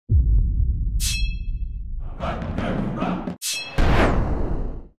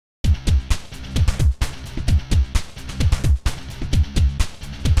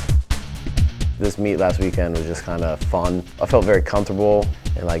This meet last weekend was just kind of fun. I felt very comfortable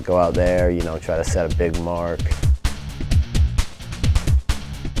and like go out there, you know, try to set a big mark.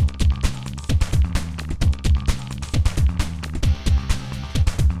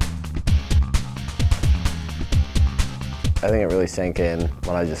 I think it really sank in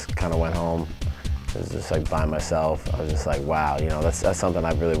when I just kind of went home. It was just like by myself. I was just like, wow, you know, that's something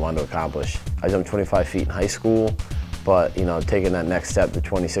I really wanted to accomplish. I jumped 25 feet in high school, but, you know, taking that next step to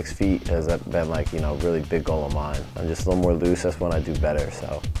 26 feet has been like, you know, a really big goal of mine. I'm just a little more loose. That's when I do better.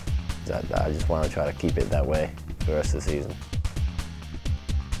 So I just want to try to keep it that way for the rest of the season.